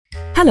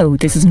Hello,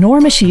 this is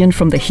Norma Sheehan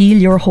from the Heal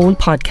Your Hole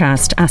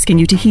podcast, asking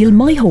you to heal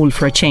my hole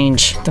for a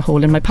change, the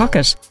hole in my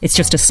pocket. It's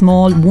just a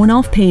small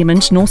one-off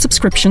payment, no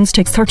subscriptions,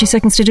 takes 30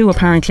 seconds to do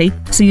apparently,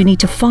 so you need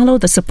to follow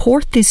the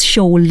support this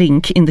show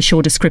link in the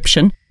show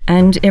description,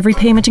 and every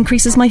payment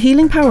increases my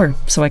healing power,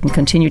 so I can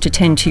continue to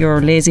tend to your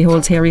lazy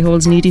holes, hairy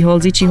holes, needy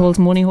holes, itchy holes,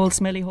 money holes,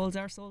 smelly holes,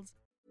 arseholes.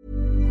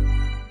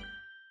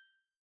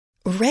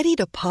 Ready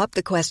to pop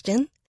the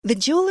question? The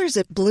jewelers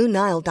at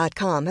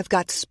BlueNile.com have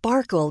got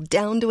sparkle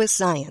down to a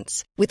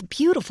science with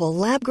beautiful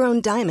lab-grown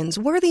diamonds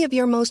worthy of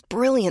your most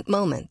brilliant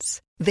moments.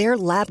 Their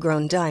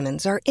lab-grown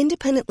diamonds are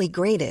independently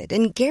graded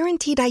and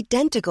guaranteed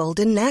identical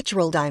to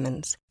natural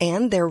diamonds,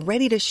 and they're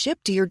ready to ship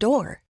to your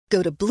door.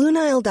 Go to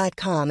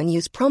BlueNile.com and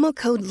use promo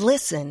code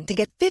LISTEN to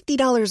get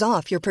 $50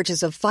 off your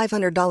purchase of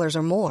 $500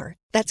 or more.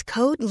 That's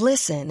code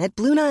LISTEN at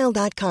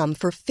BlueNile.com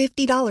for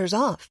 $50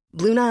 off.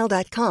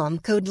 BlueNile.com,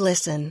 code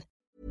LISTEN.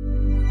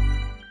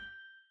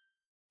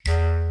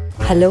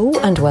 Hello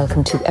and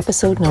welcome to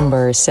episode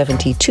number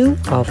 72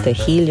 of the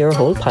Heal Your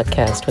Hole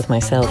podcast with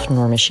myself,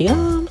 Norma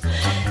Sheehan,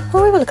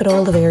 where we will look at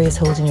all the various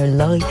holes in your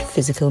life: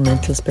 physical,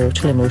 mental,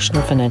 spiritual,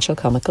 emotional, financial,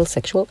 comical,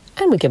 sexual,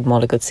 and we give them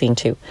all a good scene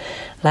too.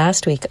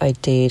 Last week I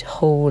did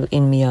hole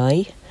in my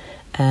eye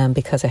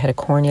because I had a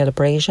corneal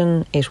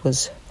abrasion. It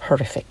was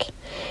horrific.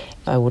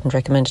 I wouldn't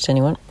recommend it to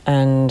anyone,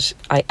 and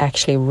I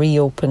actually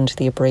reopened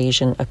the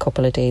abrasion a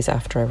couple of days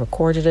after I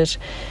recorded it,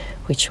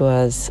 which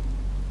was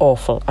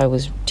awful. I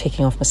was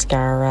taking off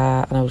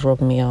mascara and I was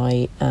rubbing my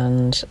eye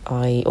and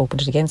I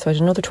opened it again, so I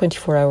had another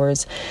 24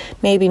 hours.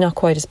 Maybe not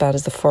quite as bad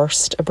as the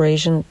first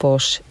abrasion,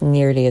 but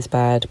nearly as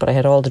bad. But I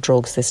had all the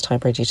drugs this time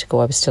ready to go.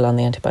 I was still on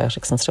the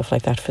antibiotics and stuff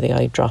like that for the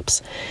eye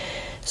drops,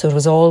 so it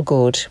was all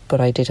good,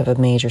 but I did have a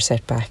major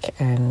setback,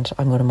 and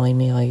I'm going to mind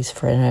my eyes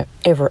for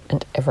ever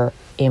and ever.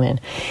 Amen.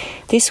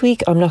 This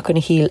week I'm not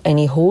going to heal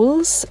any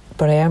holes,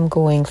 but I am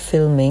going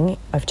filming.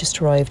 I've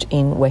just arrived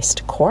in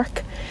West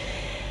Cork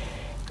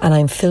and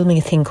I'm filming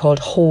a thing called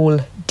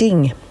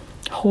Holding,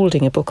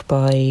 a book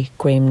by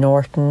Graham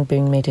Norton,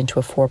 being made into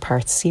a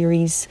 4-part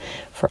series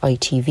for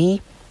ITV.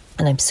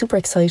 And I'm super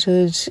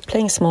excited,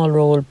 playing a small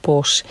role,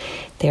 but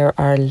there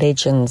are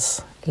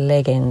legends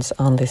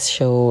on this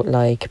show,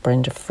 like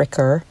Brenda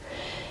Fricker,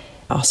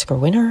 Oscar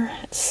winner,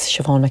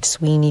 Siobhan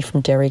McSweeney from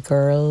Derry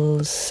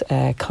Girls,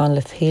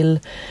 Conleth Hill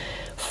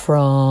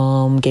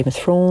from Game of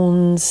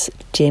Thrones,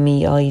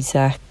 Jamie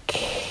Isaac,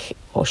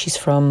 she's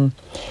from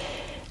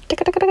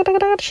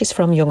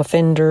Young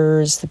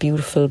Offenders, the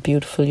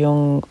beautiful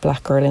young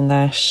black girl in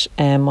that.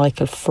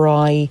 Michael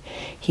Fry,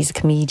 he's a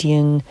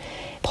comedian.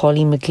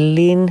 Pauline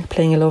McGlynn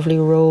playing a lovely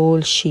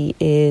role. She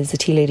is the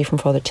tea lady from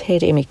Father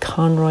Ted. Amy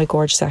Conroy,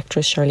 gorgeous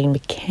actress. Charlene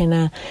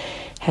McKenna,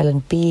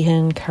 Helen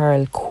Behan,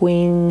 Carol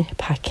Quinn,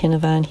 Pat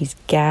Kinavan, he's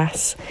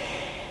gas.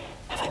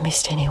 Have I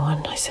missed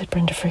anyone? I said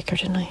Brenda Fricker,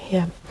 didn't I?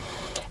 Yeah.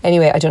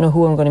 Anyway, I don't know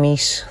who I'm going to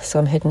meet, so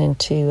I'm heading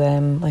into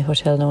my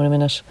hotel now in a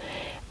minute.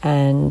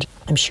 And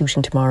I'm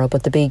shooting tomorrow,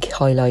 but the big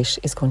highlight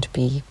is going to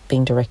be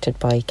being directed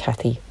by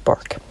Kathy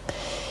Burke.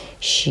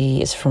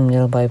 She is from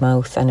Nil by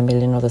Mouth and a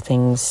million other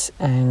things,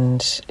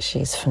 and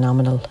she's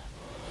phenomenal.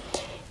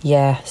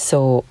 Yeah,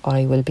 so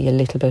I will be a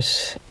little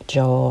bit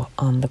jaw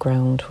on the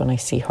ground when I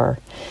see her.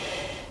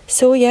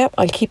 So yeah,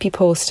 I'll keep you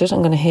posted. I'm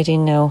going to head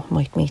in now,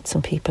 might meet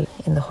some people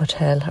in the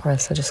hotel, or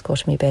else I'll just go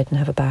to my bed and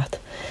have a bath.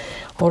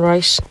 All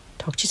right,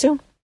 talk to you soon.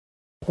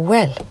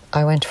 Well,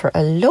 I went for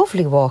a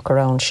lovely walk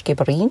around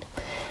Skibbereen,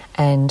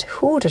 and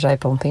who did I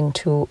bump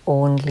into?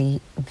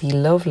 Only the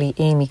lovely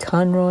Amy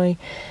Conroy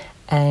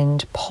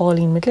and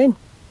Pauline McGlynn.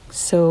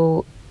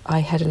 So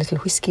I had a little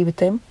whiskey with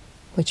them,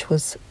 which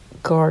was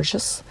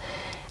gorgeous,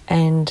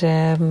 and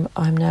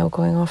I'm now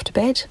going off to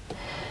bed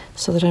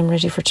so that I'm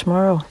ready for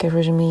tomorrow. Get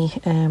rid of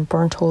me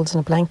burnt holes in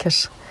a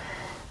blanket.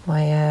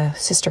 My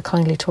sister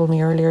kindly told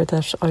me earlier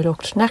that I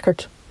looked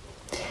knackered.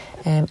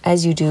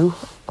 As you do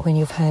when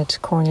you've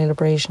had corneal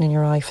abrasion in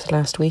your eye for the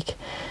last week.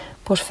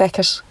 But feck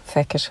it,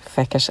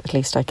 at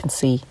least I can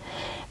see.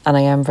 And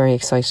I am very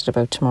excited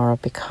about tomorrow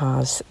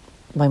because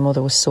my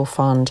mother was so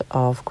fond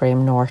of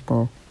Graham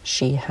Norton.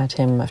 She had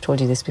him, I've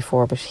told you this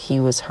before, but he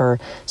was her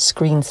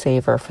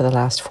screensaver for the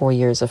last 4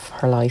 years of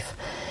her life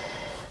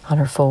on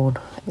her phone.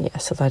 Yeah,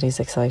 so that is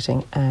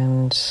exciting.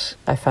 And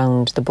I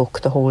found the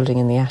book, The Holding,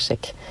 in the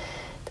attic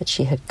that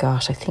she had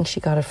got. I think she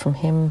got it from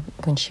him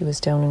when she was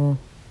down in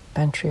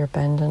Bantry or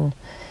Bandon,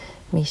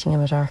 meeting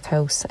him at Ark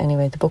House.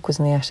 Anyway, the book was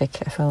in the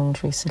attic, I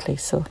found recently,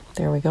 so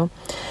there we go.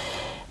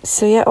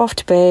 So yeah, off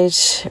to bed,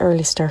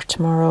 early start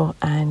tomorrow,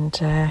 and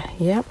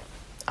yeah,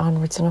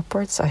 onwards and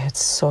upwards. I had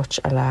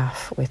such a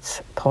laugh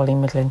with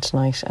Pauline McGlynn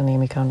tonight and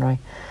Amy Conroy.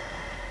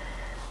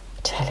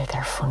 I tell you,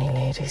 they're funny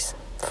ladies.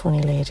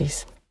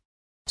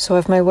 So I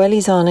have my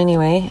wellies on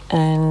anyway,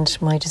 and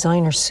my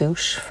designer suit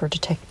for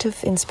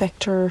Detective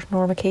Inspector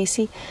Norma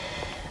Casey.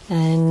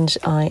 And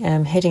I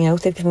am heading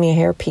out. They've given me a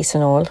hairpiece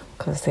and all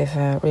because they've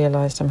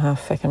realised I'm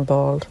half feckin'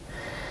 bald.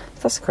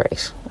 That's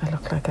great. I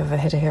look like I have a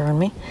head of hair on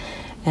me.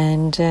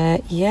 And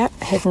yeah,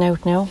 heading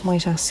out now.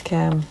 Might ask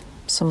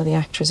some of the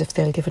actors if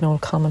they'll give an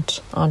old comment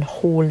on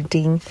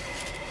Holding.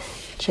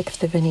 check if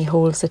they've any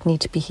holes that need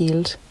to be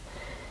healed.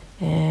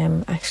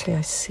 Actually,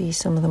 I see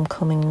some of them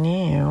coming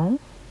now.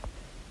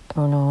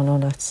 Oh no,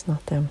 that's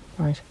not them.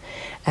 Right.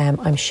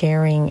 I'm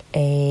sharing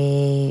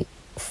a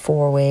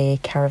 4-way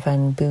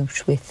caravan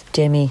boot with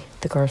Demi,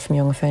 the girl from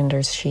Young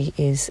Offenders. She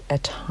is a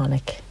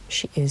tonic.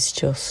 She is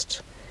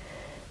just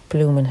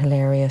blooming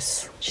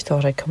hilarious. She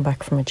thought I'd come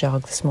back from a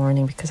jog this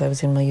morning because I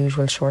was in my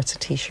usual shorts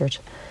and t-shirt.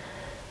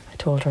 I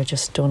told her I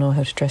just don't know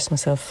how to dress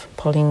myself.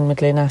 Pauline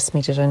McGlynn asked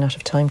me, did I not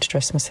have time to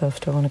dress myself?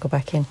 Do I want to go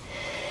back in?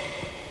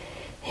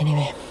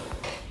 Anyway.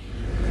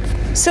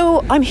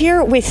 So I'm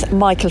here with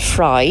Michael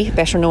Fry,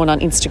 better known on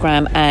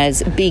Instagram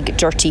as Big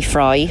Dirty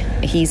Fry.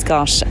 He's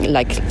got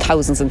like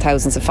thousands and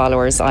thousands of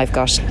followers. I've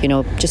got,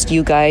 just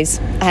you guys.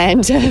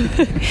 And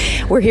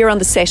we're here on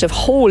the set of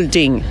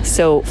Holding.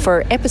 So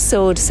for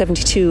episode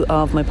 72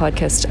 of my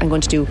podcast, I'm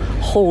going to do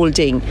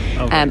Holding.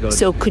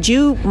 So could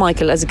you,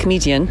 Michael, as a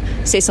comedian,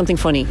 say something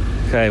funny?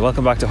 Okay,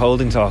 welcome back to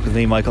Holding Talk with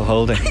me, Michael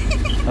Holding.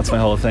 That's my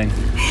whole thing.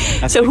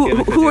 So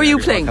who are you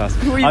playing?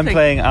 I'm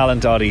playing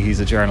Alan Doddy. He's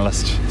a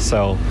journalist.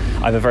 So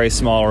I have a very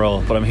small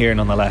role, but I'm here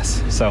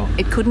nonetheless. So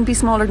it couldn't be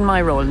smaller than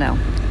my role now.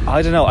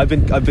 I don't know. I've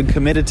been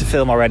committed to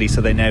film already,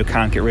 so they now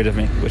can't get rid of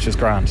me, which is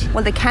grand.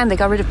 Well, they can. They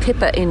got rid of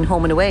Pippa in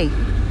Home and Away.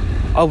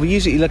 Oh, we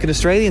usually, like in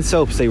Australian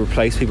soaps, they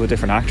replace people with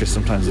different actors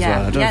sometimes as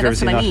well. I don't know if you've ever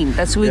seen that. Yeah,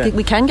 that's what I mean.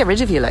 We can get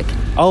rid of you, like.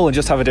 Oh, and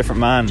just have a different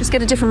man. Just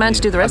get a different man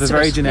to do the rest of it. Have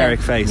a very generic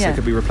face. It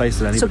could be replaced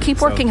with anybody. So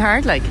keep working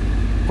hard, like.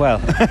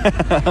 Well,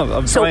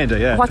 I'm trying to,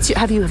 yeah.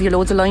 Have you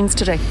loads of lines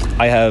today?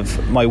 I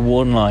have my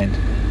one line,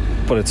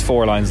 but it's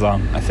 4 lines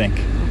long, I think.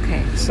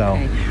 Okay. So.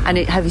 Okay. And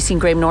have you seen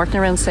Graham Norton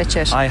around set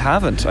yet? I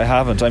haven't.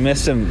 I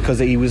missed him because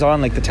he was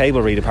on like the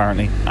table read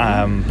apparently,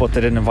 but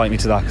they didn't invite me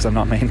to that because I'm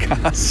not main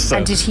cast. So.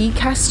 And did he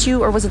cast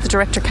you, or was it the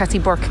director Kathy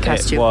Burke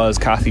cast you? It was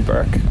Kathy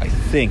Burke, I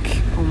think.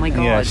 Oh my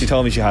god. Yeah, she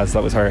told me she has.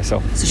 That was her.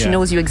 So she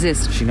knows you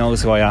exist. She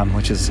knows who I am,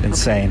 which is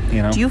insane.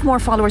 Okay. Do you have more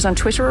followers on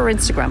Twitter or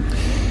Instagram?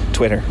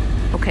 Twitter.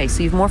 Okay,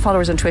 so you have more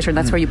followers on Twitter, and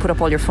that's where you put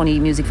up all your funny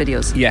music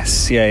videos.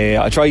 Yes,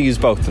 yeah. I try to use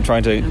both. I'm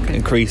trying to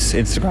increase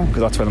Instagram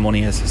because that's where the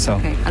money is. So.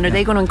 Okay. And are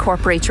they going to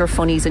incorporate your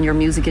funnies and your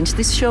music into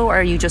this show, or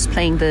are you just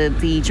playing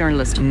the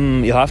journalist?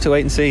 You'll have to wait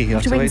and see.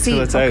 You'll have to wait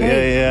till it's out.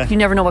 Yeah. You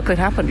never know what could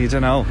happen. You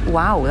don't know.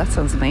 Wow, that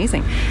sounds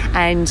amazing.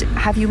 And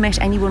have you met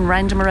anyone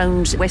random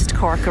around West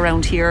Cork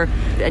around here?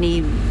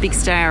 Any big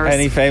stars?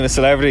 Any famous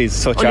celebrities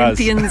such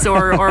Olympians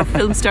or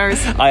film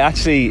stars? I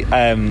actually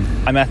I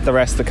met the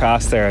rest of the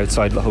cast there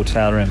outside the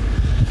hotel room.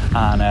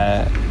 And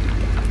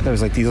there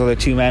was like these other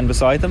 2 men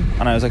beside them,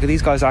 and I was like, are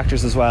these guys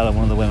actors as well? And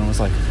one of the women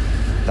was like,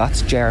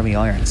 that's Jeremy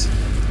Irons.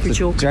 You're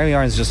joking. Jeremy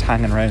Irons is just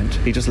hanging around.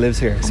 He just lives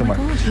here somewhere.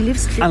 Oh my god, he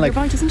lives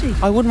nearby, doesn't he?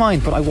 I wouldn't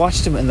mind, but I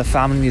watched him in the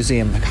Famine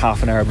Museum like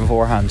half an hour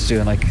beforehand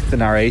doing like the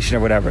narration or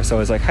whatever, so I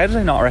was like, how did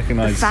I not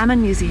recognise the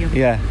Famine Museum?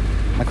 Yeah,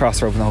 across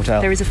the road from the hotel.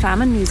 There is a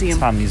Famine Museum. It's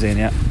a Famine Museum,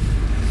 yeah.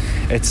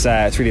 It's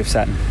really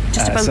upsetting.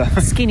 Just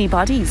about skinny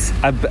bodies.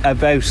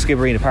 About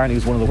Skibbereen. Apparently, it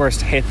was one of the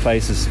worst hit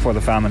places for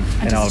the famine in all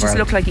of Ireland. Does it just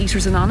look like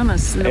Eaters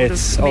Anonymous? I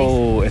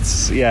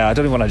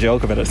don't even want to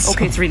joke about it.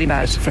 Okay, it's really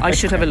bad. I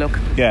should have a look.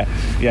 Yeah.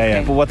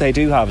 Okay. But what they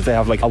do have is they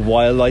have like a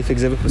wildlife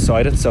exhibit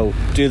beside it. So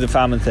do the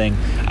famine thing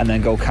and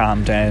then go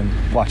calm down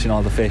watching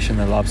all the fish and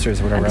the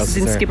lobsters or whatever else is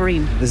there. This is in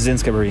Skibbereen. This is in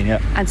Skibbereen,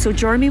 yeah. And so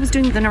Jeremy was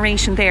doing the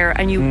narration there,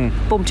 and you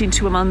bumped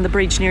into him on the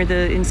bridge in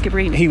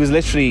Skibbereen. He was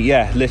literally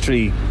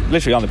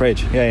on the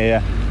bridge.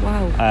 Yeah.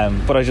 Wow.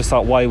 But I just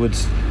thought, why would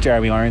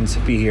Jeremy Irons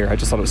be here? I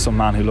just thought it was some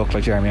man who looked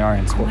like Jeremy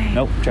Irons. But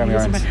no, Jeremy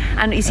Irons.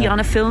 And is he on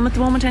a film at the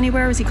moment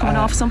anywhere? Is he coming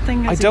off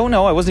something? I don't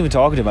know. I wasn't even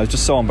talking to him. I was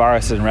just so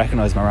embarrassed I didn't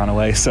recognise him. I ran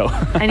away. So.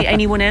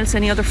 Anyone else?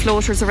 Any other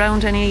floaters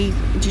around?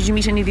 Did you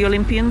meet any of the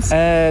Olympians?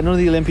 None of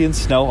the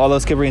Olympians. No. Although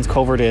Skibbereen's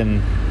covered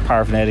in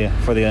paraphernalia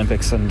for the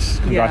Olympics, and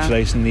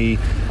congratulating the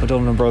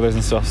O'Donovan brothers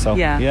and stuff. So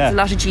there's a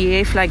lot of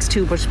GAA flags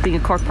too. But being a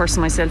Cork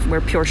person myself,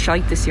 we're pure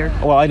shite this year.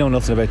 Well, I know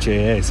nothing about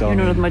GAA. So you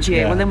know nothing about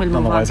GAA. Well, then we'll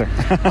move on.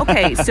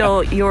 Okay, so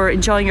you're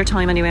enjoying your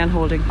time anyway on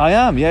Holding. I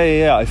am,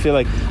 yeah. I feel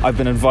like I've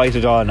been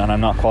invited on and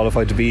I'm not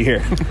qualified to be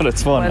here, but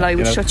it's fun. Well, I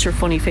would shut your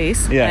funny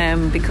face,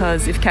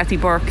 because if Kathy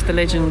Burke, the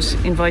legend,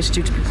 invited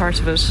you to be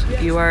part of it,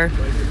 you are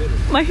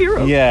my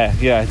hero. Yeah,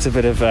 it's a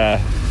bit of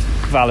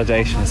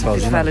validation, I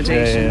suppose. It's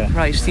validation, yeah.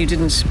 Right? So you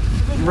didn't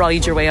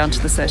ride your way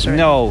onto the set, or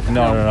No.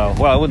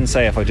 Well, I wouldn't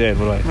say if I did,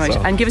 would I? Right,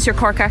 and give us your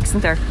Cork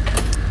accent there.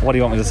 What do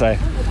you want me to say?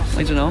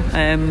 I don't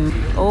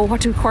know.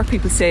 What do Cork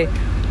people say?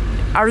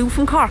 Are you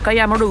from Cork? I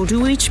am. Do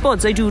you eat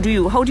spuds? I do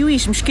you? How do you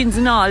eat them? Skins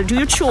and all? Do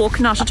you choke?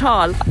 Not at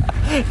all.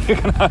 You're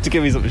going to have to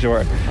give me something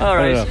short. All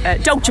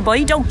right. Don't you,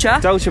 boy? Don't you?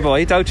 Don't you,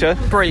 boy? Don't you?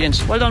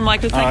 Brilliant. Well done,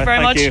 Michael. Thank you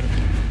very much. Thank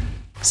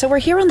you. So we're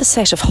here on the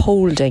set of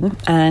Holding,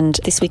 and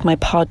this week my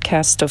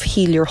podcast of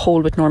Heal Your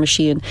Hole with Norma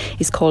Sheehan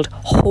is called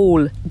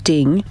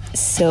Holding.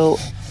 So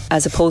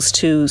as opposed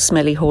to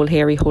smelly hole,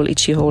 hairy hole,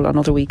 itchy hole on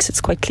other weeks,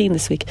 it's quite clean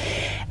this week.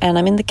 And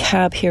I'm in the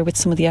cab here with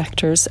some of the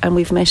actors, and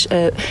we've met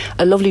a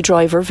lovely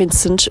driver,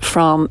 Vincent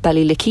from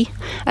Ballylickey.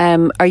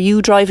 Are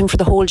you driving for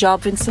the whole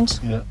job, Vincent?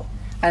 Yeah.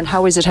 And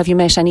how is it? Have you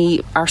met any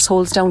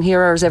arseholes down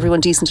here, or is everyone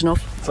decent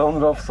enough? Sound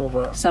enough so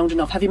far. Sound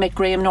enough. Have you met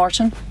Graham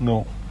Norton?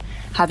 No.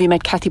 Have you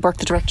met Kathy Burke,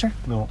 the director?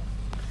 No.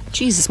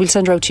 Jesus, we'll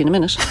send her out to you in a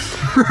minute.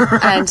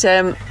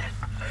 And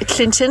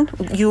Clinton,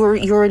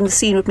 you're in the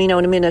scene with me now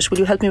in a minute. Will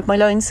you help me with my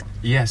lines?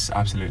 Yes,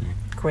 absolutely.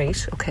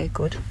 Great. Okay,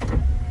 good.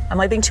 Am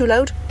I being too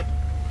loud?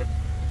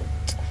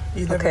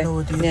 You never know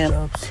with these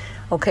jobs.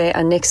 Okay,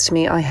 and next to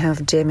me I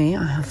have Demi.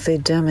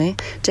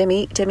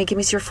 Demi, give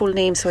me your full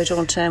name so I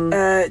don't...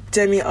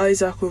 Demi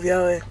Isaac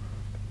Oviawe.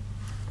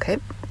 Okay.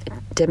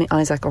 Demi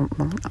Isaac...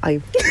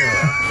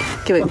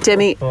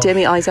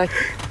 Demi Isaac.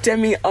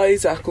 Demi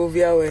Isaac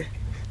Oviawe.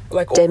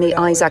 Like Demi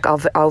Isaac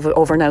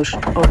over and out.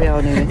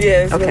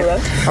 Yes. Okay. All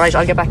right,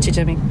 I'll get back to you,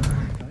 Demi.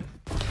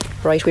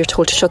 Right, we're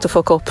told to shut the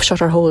fuck up,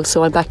 shut our hole,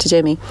 so I'm back to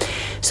Demi.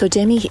 So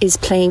Demi is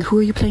playing... Who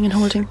are you playing in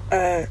Holding?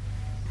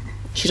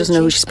 She doesn't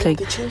know who she's playing.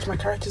 They changed my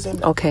character's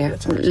name. Okay.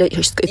 Aoife.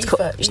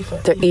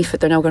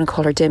 They're now going to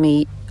call her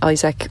Demi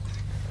Isaac.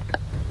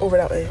 Over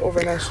that way,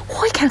 over and out.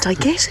 Why can't I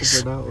get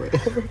it? Over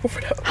that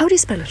way. How do you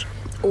spell it?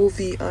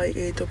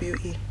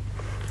 Oviawe.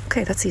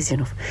 Okay, that's easy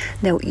enough.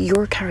 Now,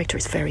 your character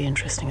is very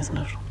interesting, isn't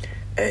it?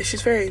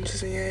 She's very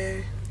interesting, yeah.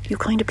 You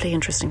kind of play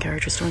interesting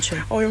characters, don't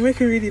you? Oh, you're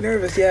making me really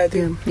nervous, yeah, I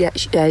do. Yeah.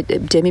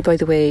 Demi, by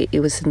the way, it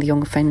was in The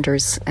Young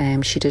Offenders.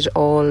 She did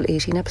all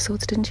 18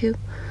 episodes, didn't you?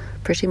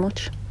 Pretty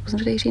much.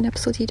 Wasn't it 18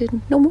 episodes you did?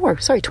 No more.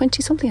 Sorry,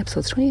 20-something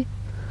episodes. 28.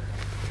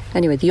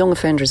 Anyway, The Young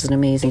Offenders is an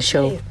amazing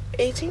show.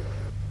 18?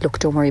 Look,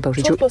 don't worry about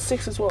it. 12 plus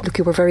 6 as well. Look,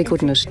 you were very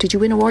good in it. Did you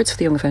win awards for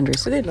The Young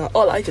Offenders? I did not.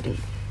 Oh, I didn't.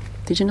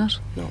 Did you not?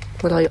 No.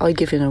 Well, I'd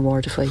give you an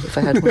award if I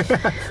had one.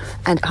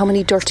 And how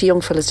many dirty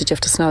young fellas did you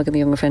have to snog in The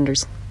Young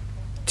Offenders?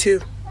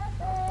 2.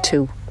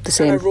 The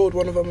same. And I rode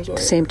one of them as well.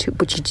 The same 2,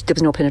 but there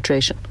was no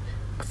penetration.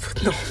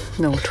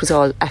 No, it was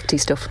all acty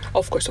stuff.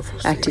 Of course.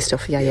 Acty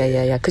stuff,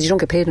 yeah. Because you don't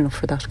get paid enough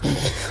for that.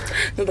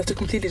 No, that's a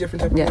completely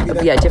different type of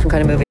movie. Yeah, different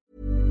kind of movie.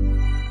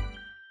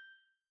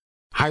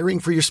 Hiring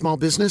for your small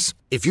business?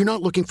 If you're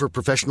not looking for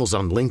professionals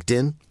on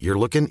LinkedIn, you're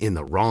looking in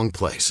the wrong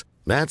place.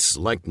 That's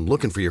like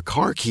looking for your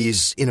car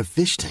keys in a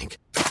fish tank.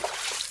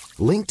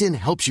 LinkedIn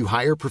helps you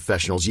hire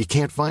professionals you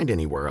can't find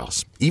anywhere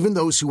else, even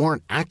those who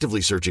aren't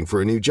actively searching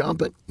for a new job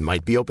but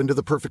might be open to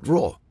the perfect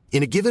role.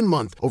 In a given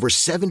month, over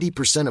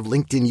 70% of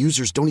LinkedIn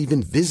users don't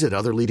even visit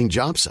other leading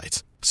job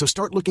sites. So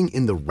start looking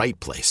in the right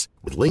place.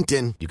 With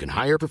LinkedIn, you can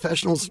hire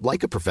professionals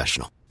like a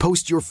professional.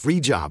 Post your free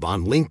job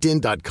on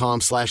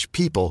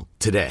linkedin.com/people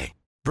today.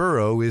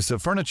 Burrow is a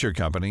furniture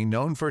company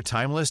known for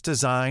timeless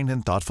design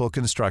and thoughtful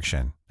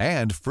construction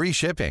and free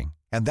shipping,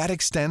 and that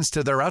extends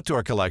to their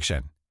outdoor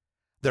collection.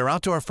 Their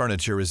outdoor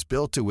furniture is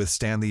built to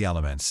withstand the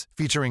elements,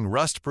 featuring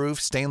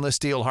rust-proof stainless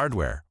steel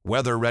hardware,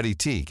 weather-ready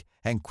teak,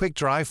 and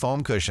quick-dry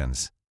foam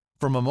cushions.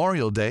 For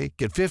Memorial Day,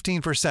 get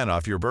 15%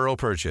 off your Burrow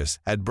purchase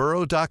at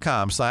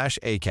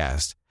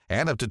burrow.com/ACAST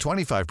and up to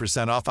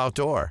 25% off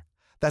outdoor.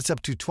 That's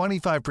up to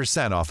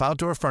 25% off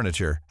outdoor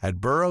furniture at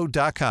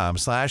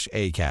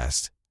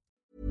burrow.com/ACAST.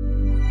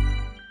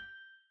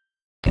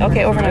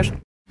 Okay, over and out.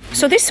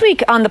 So this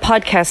week on the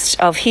podcast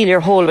of Heal Your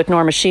Hole with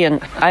Norma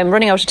Sheehan, I'm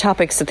running out of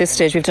topics at this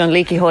stage. We've done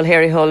leaky hole,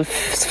 hairy hole,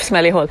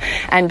 smelly hole,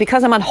 and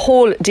because I'm on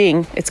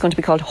Holding, it's going to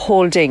be called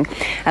Holding,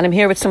 and I'm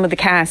here with some of the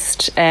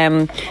cast.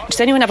 Does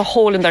anyone have a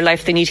hole in their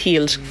life they need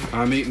healed?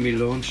 I'm eating me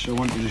lunch. I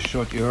want you to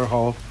shut your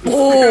hole.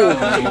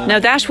 Oh, now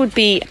that would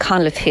be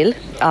Conleth Hill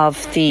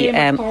of the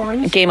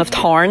Game of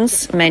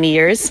Thorns many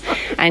years,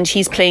 and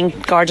he's playing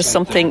Gorgeous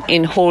Something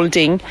in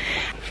Holding.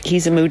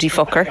 He's a moody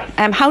fucker.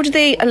 How did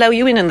they allow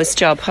you in this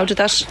job? How did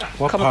that come about?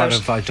 What part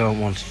of I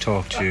don't want to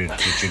talk to you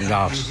did you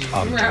not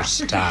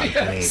understand,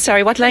 please?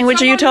 Sorry, what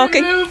language are you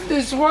talking? Move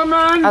this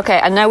woman.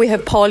 Okay, and now we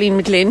have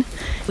Pauline McGlynn.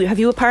 Have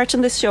you a part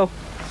in this show?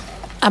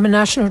 I'm a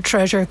national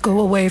treasure. Go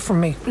away from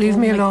me. Leave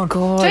me alone.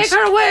 God. Take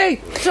her away.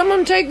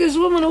 Someone take this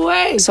woman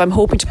away. So I'm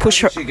hoping to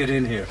push her. She get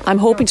in here. I'm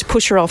hoping to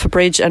push her off a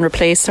bridge and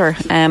replace her.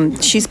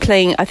 She's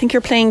playing. I think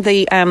you're playing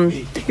the.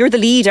 You're the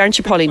lead, aren't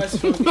you, Pauline?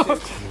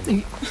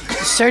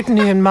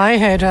 Certainly in my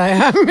head I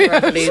am.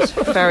 Yes.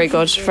 Very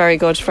good.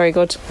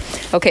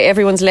 Okay,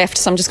 everyone's left,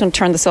 so I'm just going to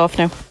turn this off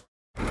now.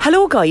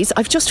 Hello guys,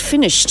 I've just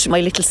finished my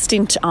little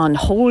stint on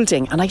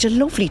Holding and I had a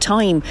lovely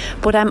time,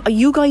 but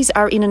you guys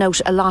are in and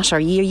out a lot, are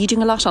you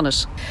doing a lot on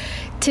it?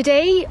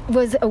 Today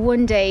was a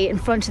one day in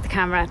front of the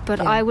camera, but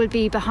I will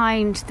be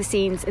behind the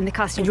scenes in the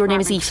costume Your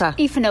department. name is Aoife?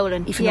 Aoife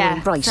Nolan.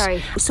 Nolan, right.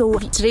 Sorry. So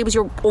today was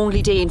your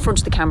only day in front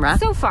of the camera?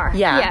 So far,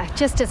 yeah,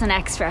 just as an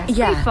extra.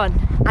 Yeah. Very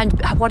fun.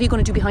 And what are you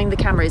going to do behind the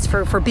cameras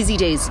for busy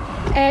days?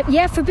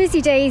 For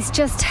busy days,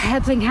 just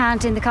helping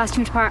hand in the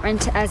costume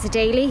department as a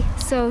daily.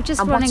 So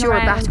just and running around.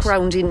 And what's your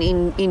background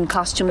in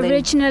costume then?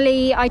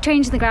 Originally, I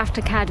trained in the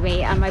Grafton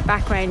Academy and my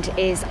background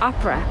is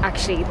opera,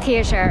 actually,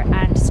 theatre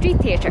and street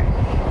theatre.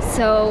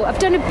 So I've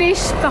done a bit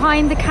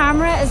behind the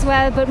camera as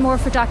well, but more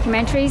for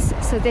documentaries.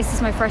 So this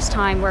is my first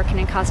time working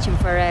in costume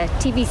for a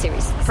TV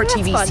series. For a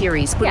TV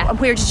series. But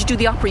where did you do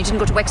the opera? You didn't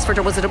go to Wexford,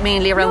 or was it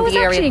mainly around the area?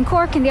 No, it was actually in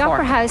Cork, in the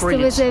Opera House.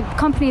 Brilliant. There was a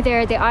company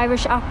there, the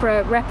Irish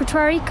Opera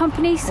Repertory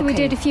Company. So we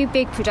did a few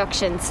big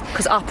productions.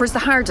 Because opera's the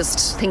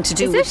hardest thing to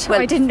do. Is it?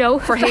 Well, I didn't know.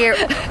 For hair,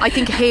 I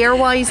think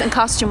hair-wise and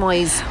costume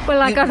costume-wise?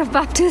 Well, I got a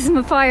baptism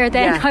of fire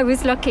then. Yeah. I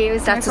was lucky. It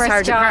was That's my as first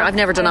hard. job. I've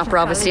never done out of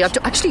opera, obviously.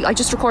 college. I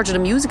just recorded a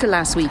musical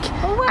last week,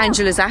 wow.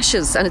 Angela's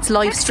Ashes, and it's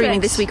live streaming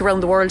Excellent. this week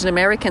around the world in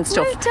America and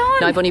stuff. Well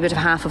done. Now, I've only a bit of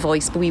half a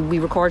voice, but we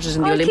recorded it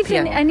in the I'll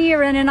Olympia. keep an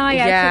ear and an eye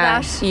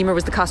out for that. Emer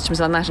was the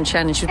costumes on that, and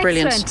Shannon, she was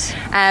brilliant.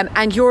 Excellent.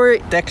 And you're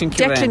Declan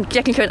Curran.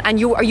 Declan Curran,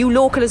 and are you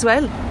local as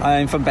well?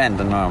 I'm from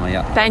Bandon normally,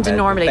 yeah. Bandon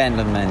normally.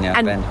 Bandon, man, yeah.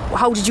 And Bandon.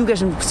 how did you get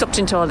sucked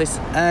into all this?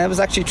 It was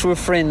actually through a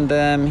friend.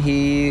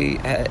 He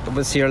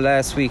was here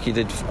last week. He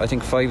did, I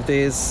think, 5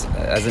 days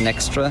as an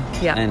extra.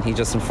 Yeah. And he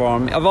just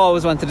informed me. I've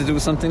always wanted to do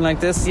something like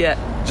this. Yeah.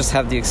 Just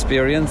have the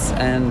experience.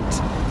 And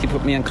he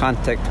put me in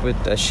contact with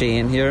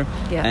Shane here.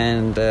 Yeah.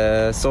 And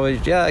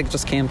I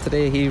just came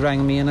today. He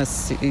rang me and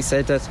he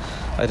said that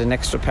I had an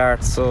extra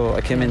part. So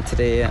I came in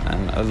today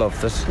and I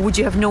loved it. Would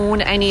you have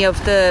known any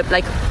of the,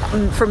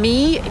 for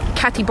me,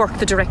 Kathy Burke,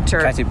 the director,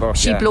 Kathy Burke,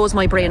 she yeah. blows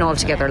my brain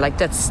altogether. Like,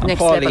 that's And next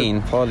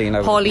Pauline,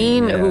 level.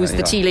 Pauline, who's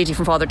the tea lady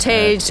from Father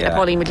Ted,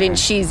 Pauline McGlynn.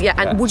 She's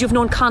And would you have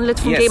known Conleth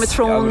from Yes, Game of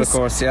Thrones? of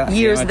course, yeah.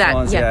 Years Game of of that,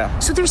 Thrones, yeah.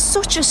 So there's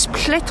such a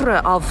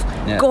plethora of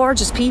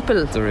gorgeous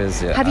people. There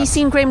is, yeah. Have you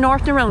seen Graham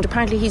Norton around?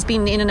 Apparently he's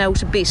been in and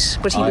out a bit,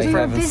 but he was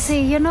We're busy,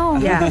 you know.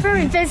 Yeah. We're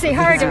very busy,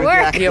 hard at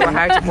work. Yeah, we're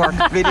hard at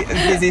work.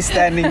 busy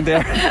standing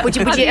there. But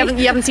you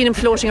haven't seen him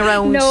floating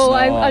around? No,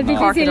 I'll be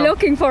Park busy it up.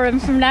 looking for him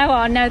from now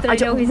on, now that I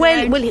know he's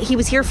around. Well, he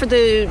was here for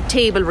the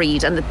table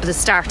read and the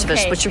start of it,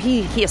 Okay. but sure,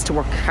 he has to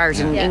work hard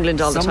in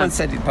England all the time. Someone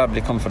said he'd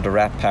probably come for the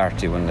wrap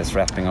party when it's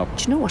wrapping up.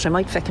 Do you know what? I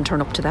might feckin'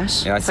 turn up to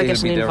that. Yeah, if I get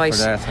an he'll be there for invite.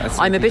 that.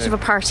 I'm a bit of a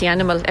party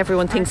animal.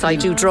 Everyone thinks I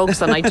do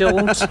drugs and I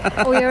don't.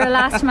 Oh, you're a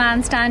last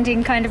man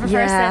standing kind of a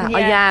person.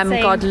 I am.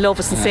 same. God love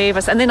us and save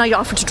us. And then I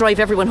offer to drive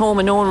everyone home,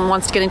 and no one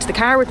wants to get into the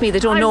car with me. They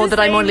don't know the that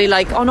I'm same. only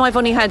like, oh no, I've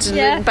only had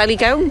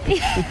Ballygown.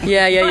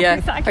 Yeah.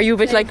 Exactly. Are you a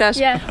bit like that?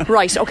 Yeah.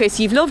 Right. Okay.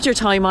 So you've loved your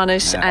time on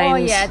it. Oh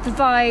And yeah, the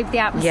vibe, the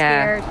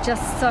atmosphere,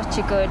 just such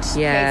a good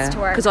place to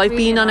work. because I've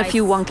Really been on a nice.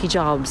 few wonky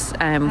jobs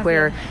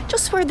where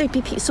there'd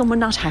be someone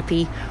not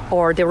happy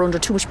or they were under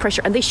too much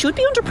pressure, and they should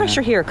be under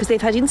pressure here because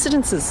they've had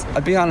incidences.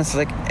 I'll be honest,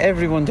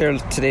 everyone there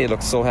today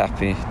looked so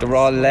happy. They were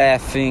all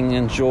laughing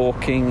and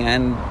joking,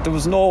 and there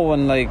was no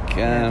one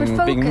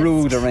being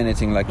rude or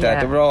anything like that. Yeah.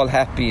 They were all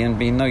happy and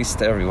being nice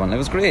to everyone. It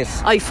was great.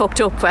 I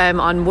fucked up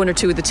on one or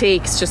two of the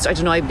takes. Just, I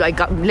don't know, I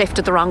got left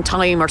at the wrong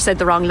time or said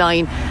the wrong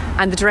line,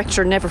 and the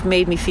director never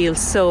made me feel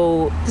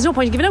so. There's no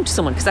point in giving out to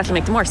someone because that'll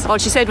make them worse. All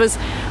she said was,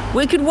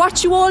 we could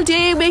watch you all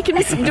day making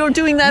this,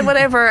 doing that,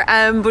 whatever.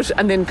 And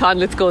then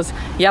Conleth goes,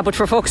 yeah, but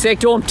for fuck's sake,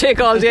 don't take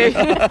all day.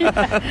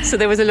 So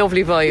there was a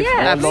lovely vibe. Yeah,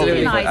 absolutely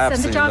really nice, and the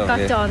Absolutely job got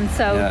lovely. done.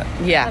 So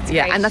Yeah,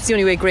 great. and that's the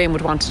only way Graham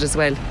would want it as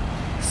well.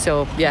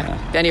 So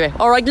anyway,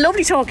 all right,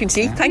 lovely talking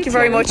to you. Thank you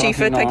very much, Aoife.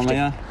 Thank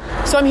you.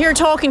 So I'm here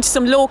talking to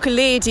some local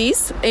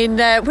ladies in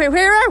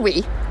where are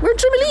we? We're in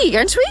Drimoleague,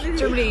 aren't we?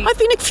 Drimoleague. I've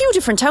been in a few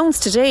different towns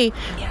today.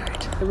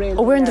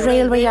 We're in the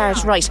railway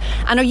yard, right?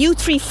 And are you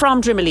three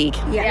from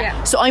Drimoleague?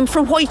 Yeah. So I'm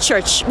from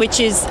Whitechurch, which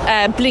is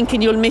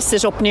blinking, you'll miss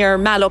it, up near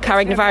Mallow,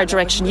 Carricknavar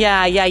direction.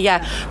 Yeah.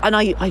 And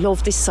I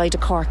love this side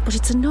of Cork, but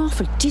it's an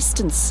awful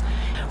distance.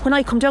 When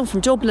I come down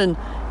from Dublin,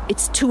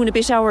 it's 2 and a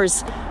bit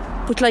hours.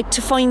 But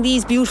to find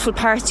these beautiful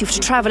parts, you have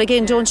to travel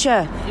again, don't you?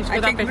 I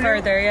think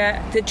further,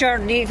 yeah. The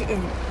journey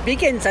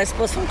begins, I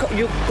suppose, from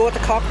you go to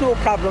Cork, no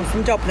problem,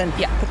 from Dublin.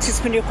 Yeah. But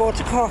just when you go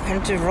to Cork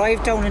and to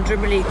arrive down in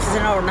Drimoleague, it's an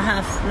hour and a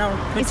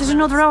half. Is it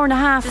another hour and a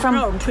half It's from?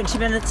 an hour and 20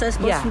 minutes, I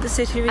suppose, from the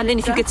city. And then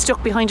if you get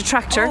stuck behind a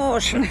tractor,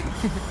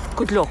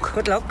 good luck.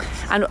 Good luck.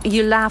 And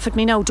you laugh at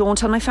me now, don't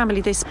tell my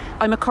family this.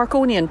 I'm a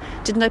Corkonian.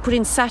 Didn't I put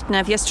in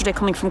sat-nav yesterday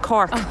coming from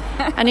Cork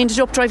and ended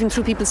up driving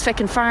through people's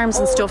feckin' farms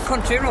and stuff.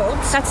 Country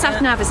roads. That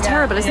sat-nav is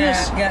terrible, isn't it?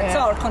 Yeah, it's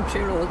all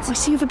country roads. I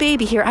see you have a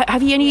baby here.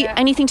 Have you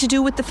anything to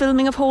do with the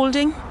filming of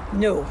Holding?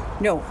 No.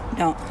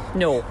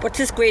 But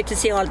it's great to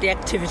see all the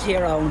activity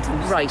around.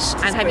 Right.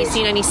 And have you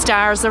seen any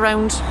stars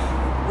around?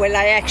 Well,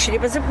 I actually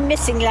was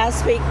missing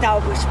last week now,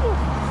 but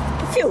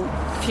a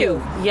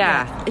few.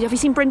 Yeah. Have you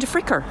seen Brenda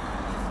Fricker?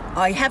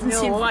 I haven't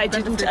seen. I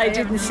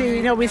didn't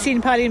see. No, we've seen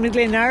Pauline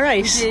McGlynn. All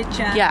right.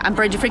 Yeah, and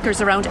Brenda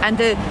Fricker's around, and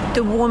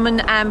the woman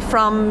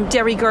from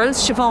Derry Girls,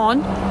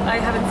 Siobhan. I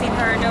haven't seen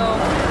her. No.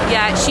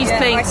 Yeah, she's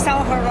playing. I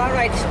saw her all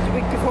right the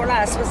week before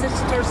last. Was it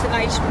Thursday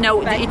night?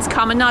 No, it's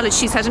common knowledge.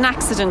 She's had an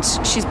accident.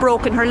 She's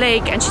broken her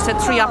leg, and she's had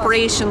 3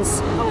 operations.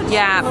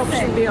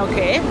 She'll be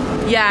okay.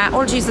 Yeah.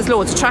 Oh Jesus,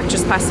 loads of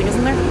tractors passing,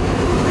 isn't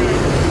there?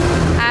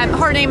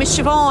 Her name is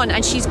Siobhan,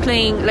 and she's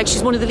playing,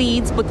 she's one of the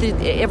leads, but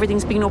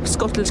everything's been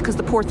upscuttled because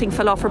the poor thing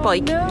fell off her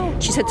bike. No.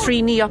 She's had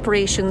 3 knee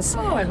operations.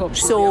 Oh, I hope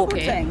she'll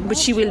be okay. But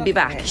she will be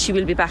back. She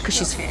will be back because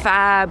she's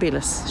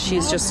fabulous.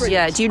 She's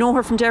brilliant. Do you know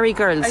her from Derry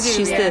Girls? I do,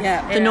 She's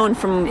the nun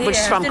from, which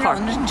is from Cork.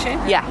 Isn't she?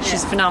 Yeah,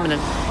 she's phenomenal.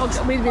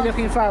 We'll be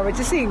looking forward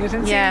to seeing it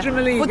and seeing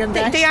Drimoleague but and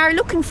that. they are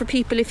looking for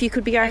people if you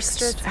could be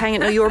arsed hanging.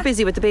 Now you're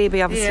busy with the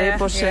baby, obviously,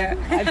 but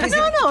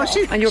No,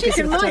 and you're she's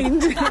busy in with the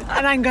mind,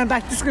 and I'm going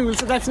back to school,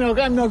 so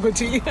I'm no good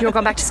to you. You're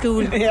going back to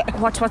school. Yeah.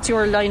 What's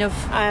your line of?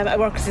 I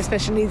work as a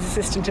special needs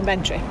assistant in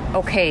Bantry.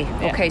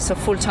 Okay, so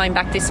full time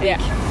back this week.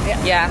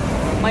 Yeah.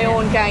 My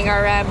own gang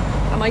are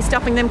Am I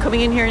stopping them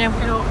coming in here now?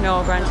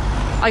 No, grand.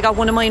 I got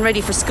one of mine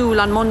ready for school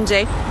on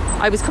Monday.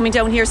 I was coming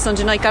down here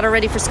Sunday night, got her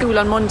ready for school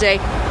on Monday,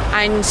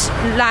 and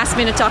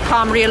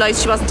lastminute.com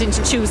realised she wasn't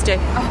until Tuesday.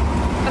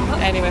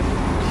 Anyway,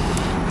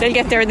 they'll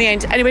get there in the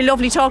end. Anyway,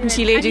 lovely talking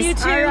to you, ladies. And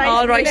you too.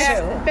 All right.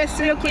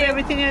 Best of luck with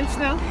everything else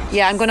now.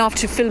 Yeah, I'm going off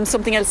to film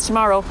something else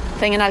tomorrow,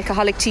 playing an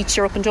alcoholic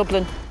teacher up in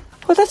Dublin.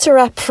 Well, that's a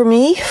wrap for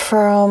me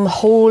from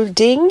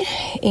Holding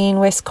in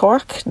West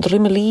Cork,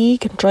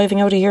 Drimoleague. I'm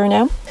driving out of here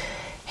now,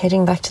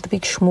 heading back to the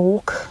Big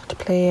Smoke to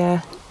play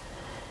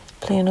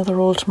another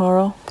role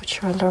tomorrow, but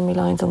sure I'll learn my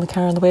lines on the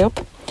car on the way up.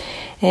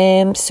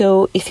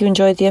 So if you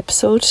enjoyed the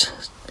episode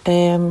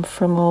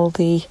from all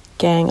the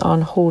gang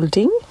on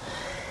Holding,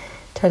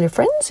 tell your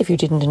friends. If you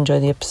didn't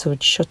enjoy the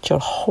episode, shut your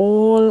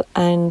hole.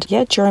 And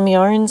yeah, Jeremy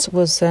Irons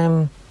was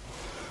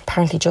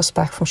apparently just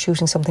back from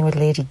shooting something with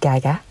Lady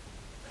Gaga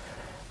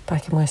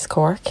back in West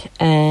Cork.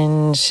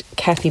 And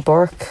Kathy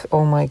Burke,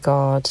 oh my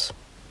God,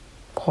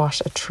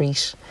 what a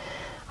treat.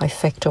 I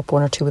fecked up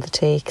one or two of the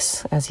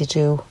takes, as you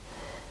do.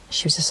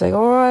 She was just like,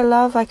 oh,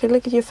 love, I could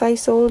look at your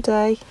face all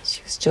day.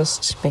 She was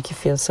just make you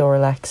feel so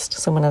relaxed.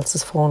 Someone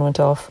else's phone went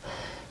off.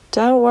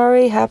 Don't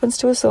worry, happens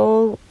to us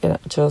all.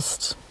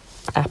 Just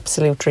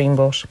absolute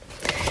dreamboat.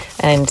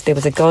 And there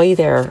was a guy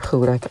there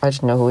who, I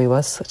didn't know who he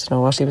was. I don't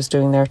know what he was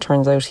doing there.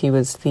 Turns out he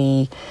was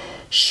the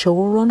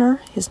showrunner.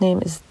 His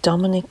name is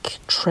Dominic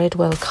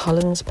Treadwell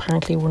Collins,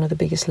 apparently one of the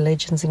biggest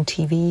legends in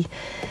TV.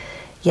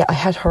 Yeah, I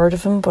had heard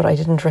of him, but I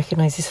didn't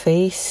recognise his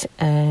face.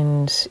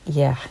 And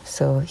yeah,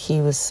 so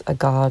he was a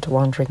god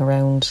wandering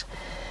around.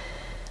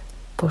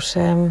 But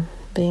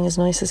being as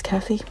nice as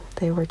Kathy,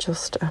 they were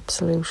just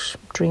absolute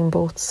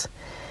dreamboats.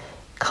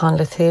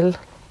 Conleth Hill,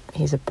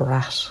 he's a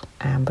brat,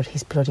 but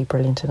he's bloody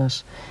brilliant in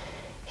it.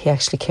 He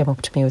actually came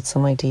up to me with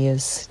some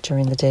ideas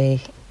during the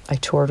day. I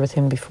toured with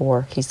him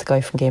before. He's the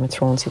guy from Game of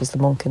Thrones. He was the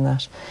monk in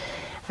that.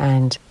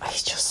 And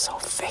he's just so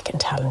freaking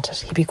talented.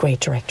 He'd be a great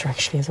director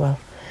actually as well.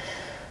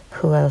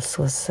 Who else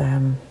was...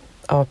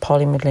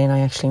 Polly McLean.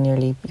 I actually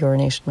nearly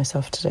urinated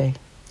myself today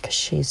because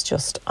she's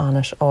just on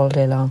it all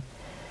day long.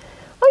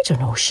 I don't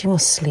know, she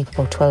must sleep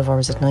about 12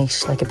 hours at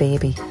night like a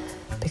baby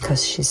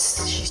because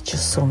she's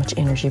just so much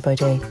energy by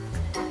day.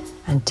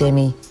 And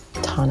Demi,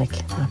 tonic,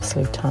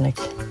 absolute tonic.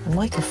 And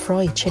Michael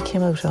Fry, check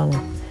him out on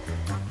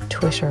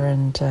Twitter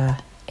and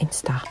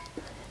Insta.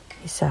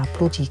 He's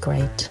bloody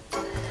great.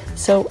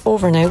 So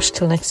over and out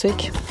till next week.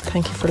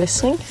 Thank you for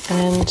listening,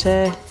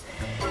 and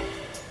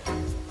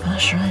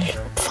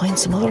I'll find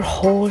some other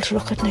hole to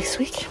look at next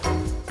week.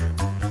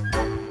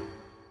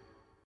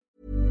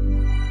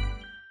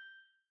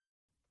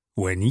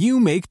 When you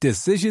make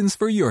decisions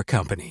for your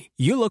company,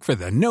 you look for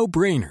the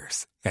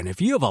no-brainers. And if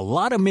you have a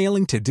lot of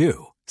mailing to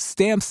do,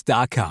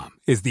 Stamps.com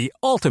is the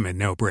ultimate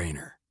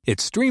no-brainer. It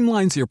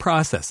streamlines your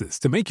processes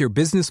to make your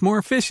business more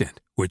efficient,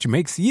 which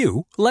makes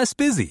you less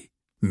busy.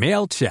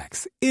 Mail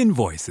checks,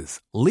 invoices,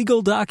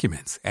 legal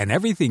documents, and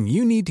everything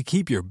you need to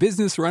keep your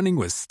business running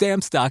with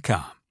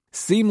Stamps.com.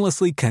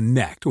 Seamlessly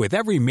connect with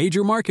every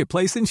major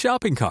marketplace and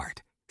shopping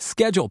cart.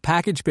 Schedule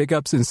package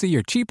pickups and see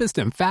your cheapest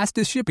and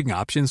fastest shipping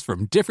options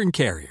from different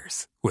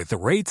carriers, with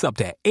rates up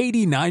to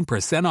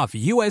 89% off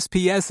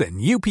USPS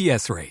and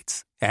UPS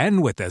rates.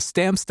 And with the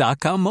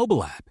Stamps.com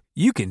mobile app,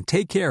 you can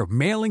take care of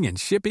mailing and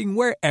shipping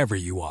wherever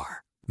you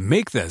are.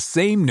 Make the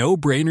same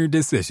no-brainer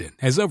decision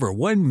as over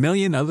 1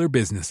 million other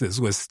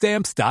businesses with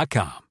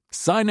Stamps.com.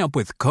 Sign up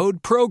with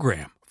code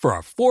PROGRAM for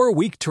a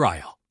 4-week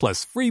trial,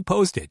 plus free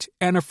postage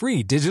and a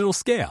free digital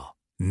scale.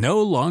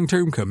 No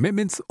long-term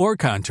commitments or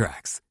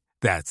contracts.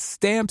 That's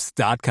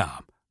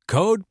Stamps.com.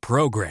 Code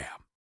PROGRAM.